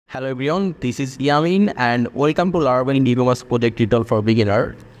Hello everyone, this is Yamin and welcome to Laravel e-commerce project tutorial for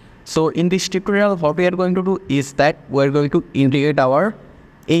beginner. So in this tutorial, what we are going to do is that we are going to integrate our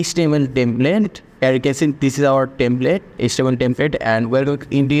HTML template. Here you can see this is our template, HTML template, and we are going to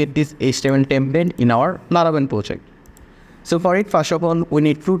integrate this HTML template in our Laravel project. So for it, first of all, we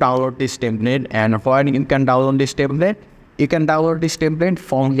need to download this template, and for it, you can download this template. You can download this template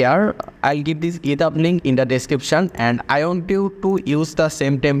from here. I'll give this GitHub link in the description, and I want you to use the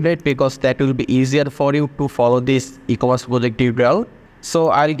same template because that will be easier for you to follow this e-commerce project tutorial. So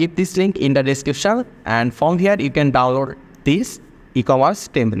I'll give this link in the description, and from here you can download this e-commerce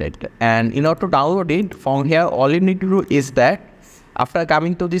template. And in order to download it from here, all you need to do is that after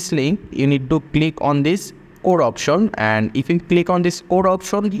coming to this link, you need to click on this code option, and if you click on this code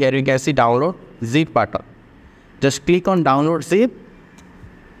option, here you can see download zip button. Just click on download zip.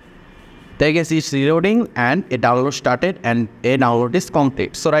 There you can see it's reloading and a download started and a download is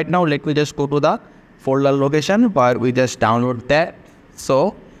complete. So right now let me just go to the folder location where we just download that.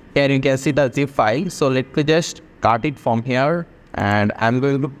 So here you can see the zip file. So let me just cut it from here and I'm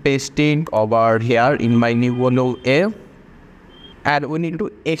going to paste it over here in my new volume A. And we need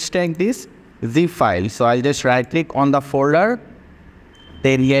to extract this zip file. So I'll just right click on the folder.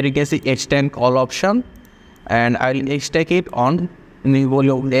 Then here you can see extract all option. And I'll extract it on new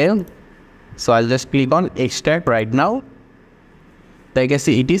volume A. So I'll just click on extract right now. There you can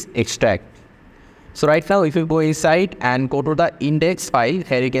see it is extract. So right now if you go inside and go to the index file,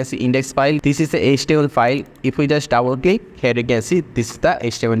 here you can see index file. This is the HTML file. If we just double click, here you can see this is the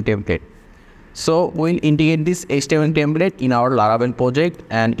HTML template. So we'll integrate this HTML template in our Laravel project.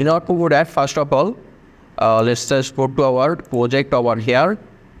 And in order to do that, first of all, let's just go to our project over here.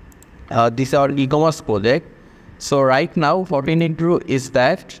 This is our e-commerce project. So right now what we need to do is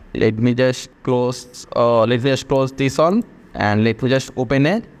that let me just close this one and let me just open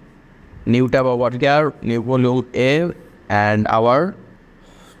a new tab over here, new volume A, and our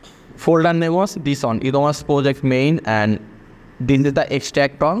folder name was this one, e-commerce project main, and this is the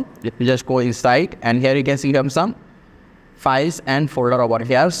extract one. Let me just go inside and here you can see we have some files and folder over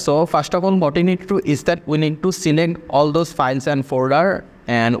here. So first of all, what we need to do is that we need to select all those files and folder,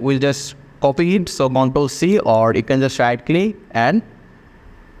 and we'll just copy it. So Ctrl C, or you can just right click and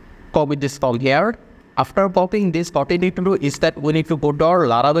copy this from here. After copying this, what we need to do is that we need to go to our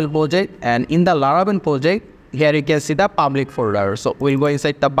Laravel project, and in the Laravel project, here you can see the public folder. So we'll go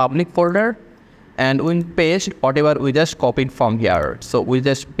inside the public folder and we'll paste whatever we just copied from here. So we'll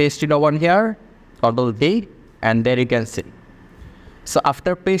just paste it over here, Ctrl V, and there you can see. So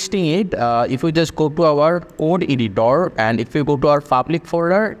after pasting it, if we just go to our code editor and if we go to our public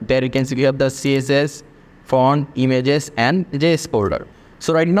folder, there you can see we have the CSS, font, images, and JS folder.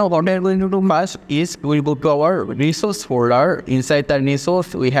 So right now what we are going to do first is we will go to our resource folder. Inside the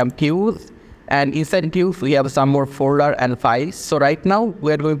resource we have queues, and inside queues we have some more folder and files. So right now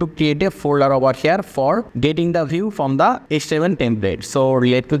we are going to create a folder over here for getting the view from the HTML template. So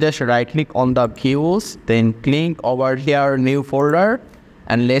let me just right click on the views, then click over here new folder,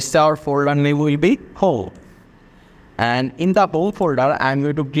 and let's say our folder name will be home. And in the home folder I'm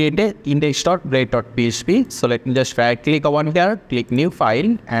going to create a index.blade.php. So let me just right click over here, click new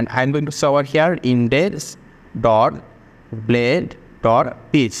file, and I'm going to say over here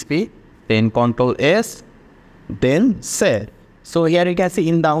index.blade.php. Then Ctrl S, then save. So here you can see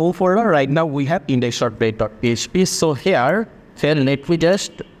in the home folder right now we have index.blade.php. So here let me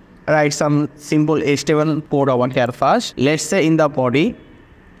just write some simple HTML code over here first. Let's say in the body,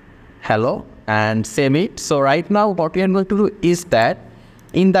 hello, and save it. So right now what we are going to do is that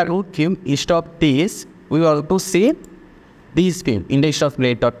in the root view, instead of this, we want to see this field,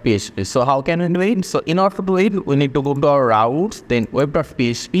 index.blade.php. So how can we do it? So in order to do it, we need to go to our routes, then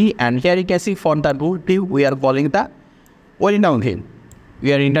web.php, and here you can see for the root view, we are calling the welcome view.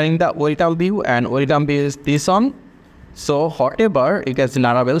 We are entering the welcome view, and welcome view is this one. So whatever you can see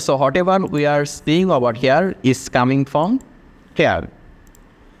Laravel, so whatever we are seeing over here is coming from here.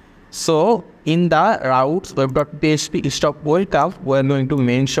 So in the routes web.php instead of welcome, we are going to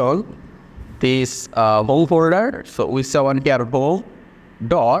mention this home folder. So we say on here home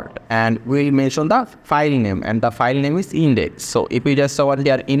dot, and we mention the file name, and the file name is index. So if we just say on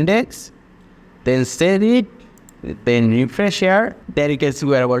here index, then save it, then refresh here, there you can see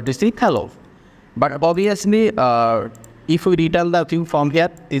we are able to see hello. But obviously if we return the view from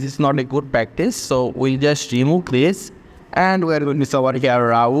here, this is not a good practice. So we'll just remove this, and we are going to say over here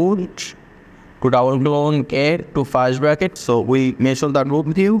route to double clone get to first bracket. So we mention the root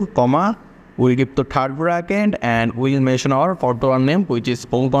view, comma, we give the third bracket, and we will mention our controller name, which is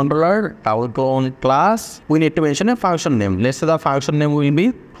home controller, double clone class. We need to mention a function name. Let's say the function name will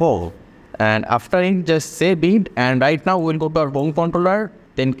be home. And after it, just save it. And right now we'll go to our home controller,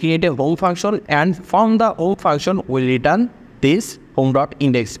 then create a home function, and from the home function we'll return this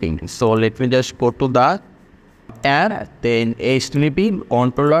home.index string. So let me just go to the add, then HTTP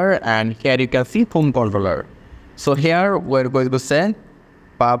controller, and here you can see home controller. So here we're going to send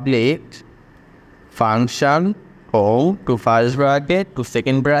public function home to first bracket to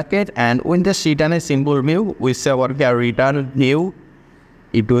second bracket, and when just return a simple view, we say over here return view,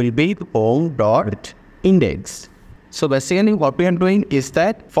 it will be home.index. So basically what we are doing is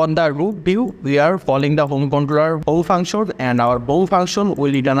that for the root view, we are calling the home controller home function, and our home function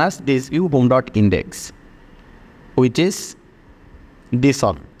will return us this view home.index, which is this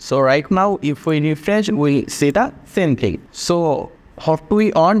one. So right now if we refresh, we see the same thing. So what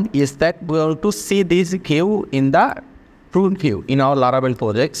we want is that we want to see this view in the root view in our Laravel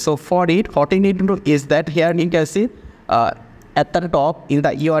project. So for it, what we need to do is that here you can see at the top in the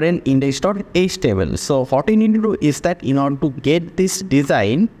URL index.html. So what we need to do is that in order to get this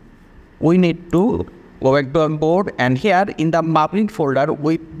design, we need to go back to our code, and here in the public folder,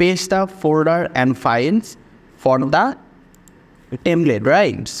 we paste the folder and files for the template,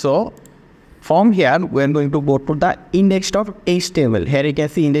 right? So from here, we are going to go to the index.html. Here you can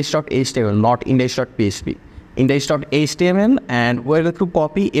see index.html, not index.php. Index.html, and we're going to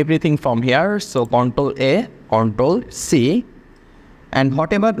copy everything from here. So Ctrl A, Ctrl C, and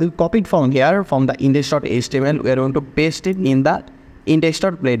whatever we copied from here from the index.html, we are going to paste it in the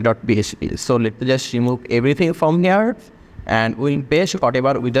index.plate.php. So let's just remove everything from here, and we'll paste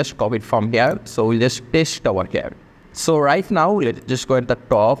whatever we just copied from here. So we'll just paste over here. So right now, let's just go at the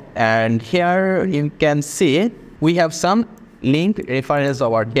top, and here you can see we have some link reference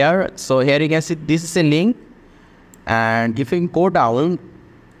over here. So here you can see this is a link, and if you go down,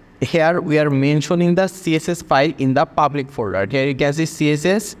 here we are mentioning the CSS file in the public folder. Here you can see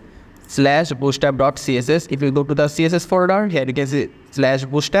CSS/bootstrap.css. If you go to the CSS folder, here you can see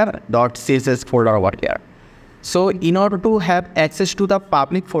 /bootstrap.css folder over here. So in order to have access to the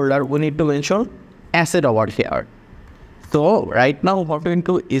public folder, we need to mention asset over here. So right now what we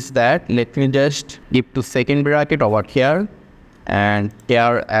do is that let me just give to second bracket over here and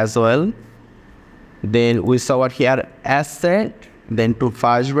here as well. Then we saw over here asset, then to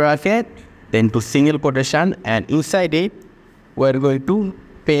first bracket, then to single quotation, and inside it we're going to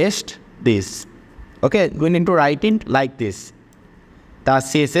paste this. Okay, we need to write it like this, the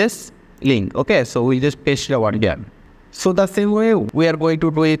CSS link. Okay, so we just paste it over here. So the same way we are going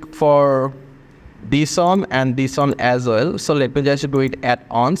to do it for this one and this one as well. So let me just do it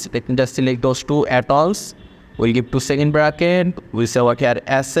add-ons. Let me just select those two add-ons. We'll give to second bracket, we say over here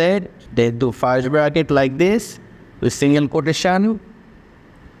asset, then to first bracket like this with single quotation,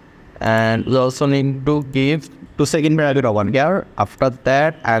 and we also need to give to second bracket over here. After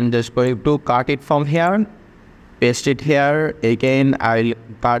that, I'm just going to cut it from here, paste it here. Again, I'll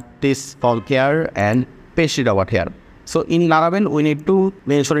cut this from here and paste it over here. So in Laravel, we need to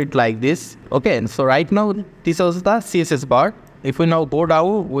mention it like this. Okay, so right now this was the CSS part. If we now go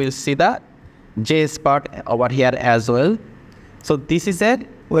down, we'll see the JS part over here as well. So this is a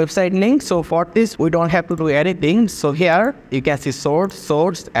website link. So for this, we don't have to do anything. So here you can see source,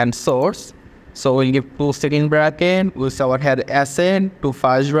 source, and source. So we'll give to second bracket, we'll say over here asset, to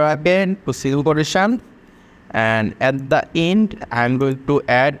first bracket, to single quotation, and at the end, I'm going to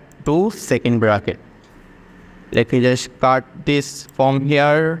add to second bracket. Let me just cut this from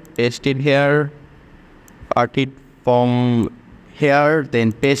here, paste it here, cut it from here,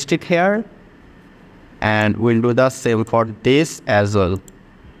 then paste it here, and we'll do the same for this as well.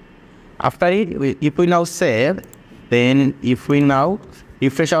 After it, if we now save, then if we now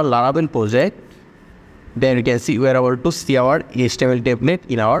refresh our Laravel project, then you can see we are able to see our HTML template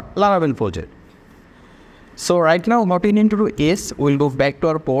in our Laravel project. So right now what we need to do is we'll go back to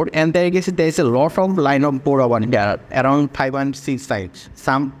our code, and there is a lot of line of code over here, around 5 and 6 lines.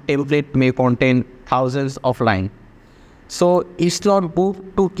 Some template may contain thousands of lines. So it's not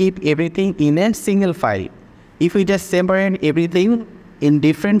good to keep everything in a single file. If we just separate everything in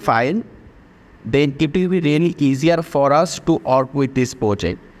different file, then it will be really easier for us to work with this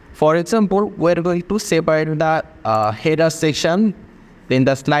project. For example, we're going to separate the header section, then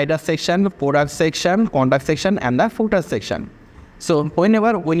the slider section, product section, contact section, and the footer section. So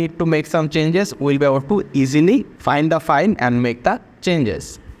whenever we need to make some changes, we'll be able to easily find the file and make the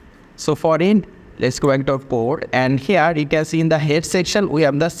changes. So for it, let's go back to our code, and here you can see in the head section we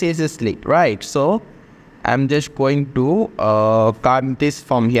have the CSS link, right? So I'm just going to cut this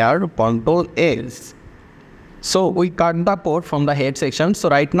from here, Ctrl S. So we cut the code from the head section. So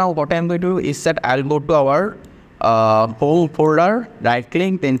right now what I'm going to do is that I'll go to our home folder, right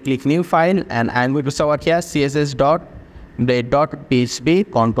click, then click new file, and I'm going to show out here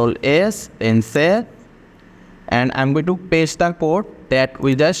css.blade.php, Control S, then save, and I'm going to paste the code that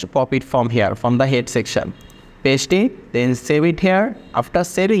we just copied from here, from the head section. Paste it, then save it here. After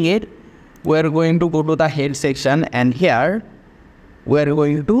saving it, we're going to go to the head section, and here we're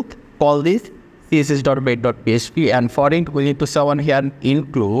going to call this css.blade.php, and for it we need to show on here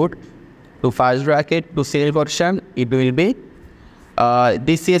include to first bracket to save version. It will be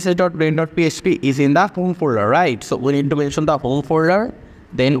this css.blade.php is in the home folder, right? So we need to mention the home folder,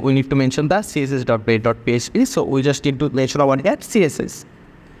 then we need to mention the css.blade.php. So we just need to mention one here css.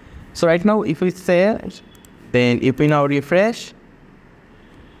 So right now if we save, then if we now refresh,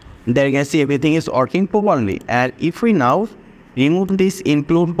 there you can see everything is working properly. And if we now remove this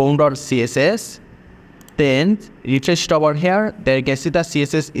include home.css, then refresh over here, there you can see the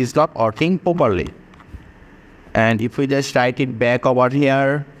CSS is not working properly. And if we just write it back over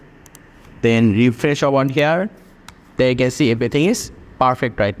here, then refresh over here, there you can see everything is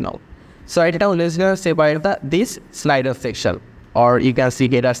perfect right now. So right now let's go separate this slider section, or you can see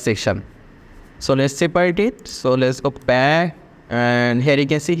header section. So let's separate it. So let's go back, and here you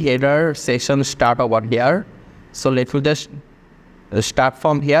can see header section start over here. So let me just start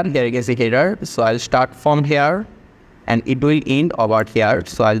from here. Here you can see header. So I'll start from here, and it will end over here.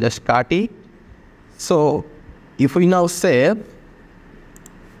 So I'll just cut it. So if we now save,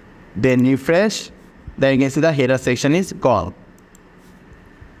 then refresh, then you can see the header section is gone.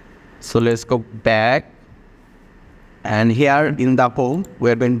 So let's go back, and here in the home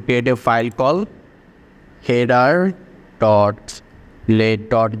we're going to create a file called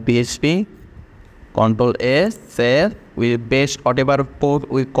header.blade.php. Control S, save. We paste whatever code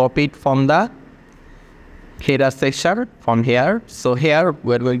we copied from the header section from here. So here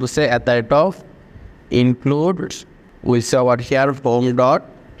we're going to say at the rate of include, we say over here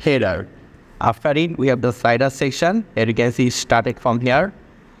home.header. After it we have the slider section. Here you can see started from here.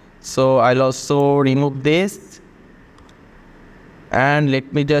 So I'll also remove this, and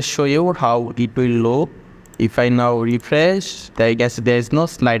let me just show you how it will look. If I now refresh, there you can see there is no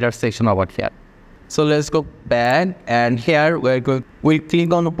slider section over here. So let's go back, and here we'll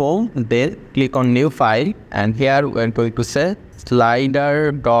click on home, then click on new file, and here we're going to say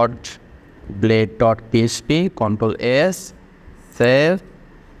slider.blade.php, Control S, save,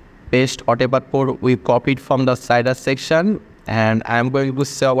 paste whatever code we copied from the slider section, and I'm going to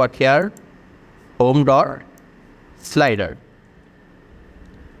say over here home.slider.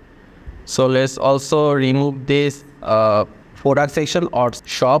 So let's also remove this product section or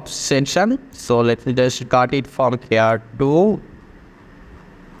shop section. So let me just cut it from here to,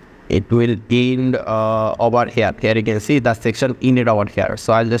 it will end over here. Here you can see the section ended over here.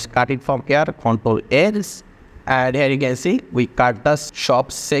 So I'll just cut it from here, Control S, and here you can see we cut the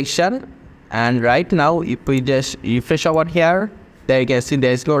shop section. And right now if we just refresh over here, there you can see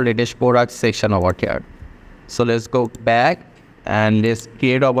there is no latest product section over here. So let's go back, and let's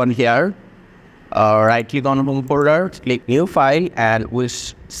create over here. Right click on home folder, click new file, and we'll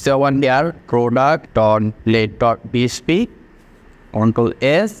save one here product.blade.php. Control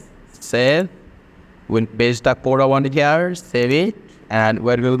S, save. We'll paste the code over here, save it, and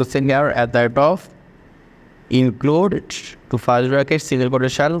we're going to send here at the rate of include to first bracket single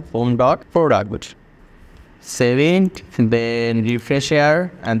quotation home.product. Save it, then refresh here,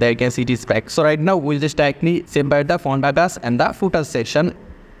 and there you can see it is back. So right now we'll just directly separate the font tags and the footer section.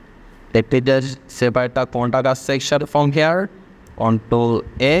 Let me just separate the contact section from here. Control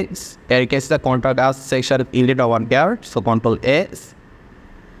X. Here you can see the contact section ended over here. So Control S.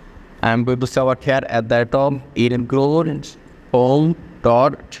 I'm going to say over here at the top include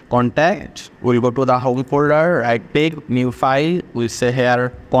home.contact. We'll go to the home folder, right click, new file. We'll say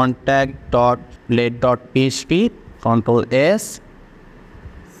here contact.blade.php. Control S.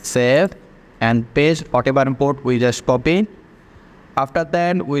 Save and paste whatever import we just copied. After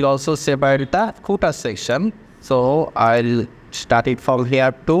that, we'll also separate the footer section. So I'll start it from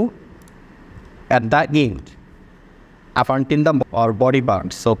here to at the end, up until the or body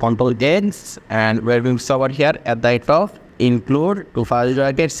part. So Control S, and we're going to over here at the rate of include to first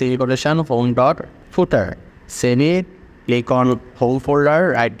bracket single quotation home.footer. Save it, click on home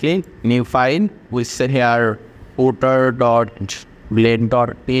folder, right click, new file. We say here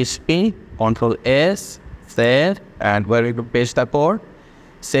footer.blade.php. Control S, save, and we're going to paste the code.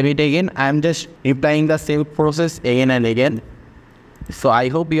 Save it again. I'm just replying the same process again and again. So I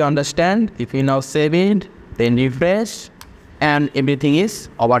hope you understand. If you now save it, then refresh, and everything is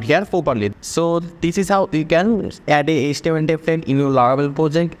over here properly. So this is how you can add a HTML template in your Laravel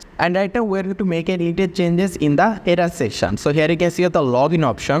project. And right now we're going to make any changes in the header section. So here you can see the login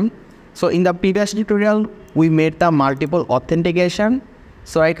option. So in the previous tutorial, we made the multiple authentication.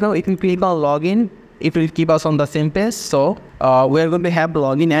 So right now if you click on login, it will keep us on the same page. So we're going to have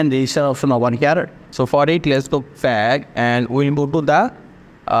login and register option over here. So for it, let's go back and we'll go to the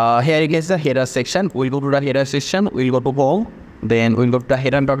here is the header section. We'll go to the header section, we'll go to home, then we'll go to the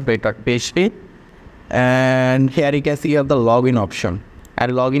header.php, and here you can see you have the login option,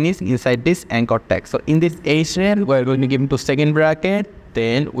 and login is inside this anchor tag. So in this HTML, we're going to give it to second bracket,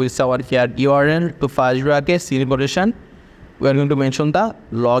 then we'll say over here URL to first bracket, single quotation. We're going to mention the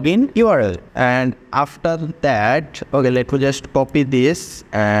login URL, and after that, okay, let me just copy this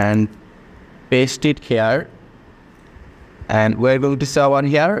and paste it here. And we're going to say over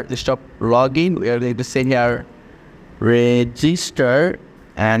here, the stop login, we're going to say here register,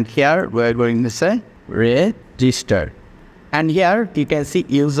 and here we're going to say register. And here you can see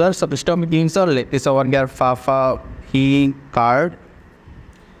user, so stop user, let this over here Fafa P card.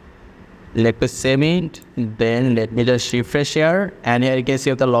 Let me save it, then let me just refresh here, and here you can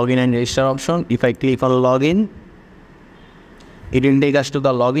see the login and register option. If I click on login, it will take us to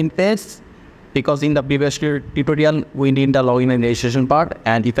the login page, because in the previous tutorial we did the login and registration part.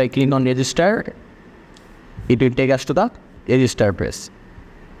 And if I click on register, it will take us to the register page.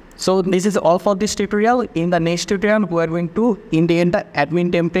 So this is all for this tutorial. In the next tutorial, we are going to integrate the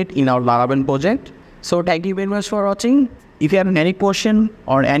admin template in our Laravel project. So thank you very much for watching. If you have any question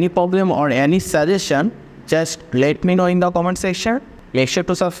or any problem or any suggestion, just let me know in the comment section. Make sure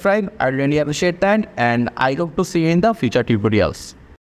to subscribe. I really appreciate that, and I hope to see you in the future tutorials.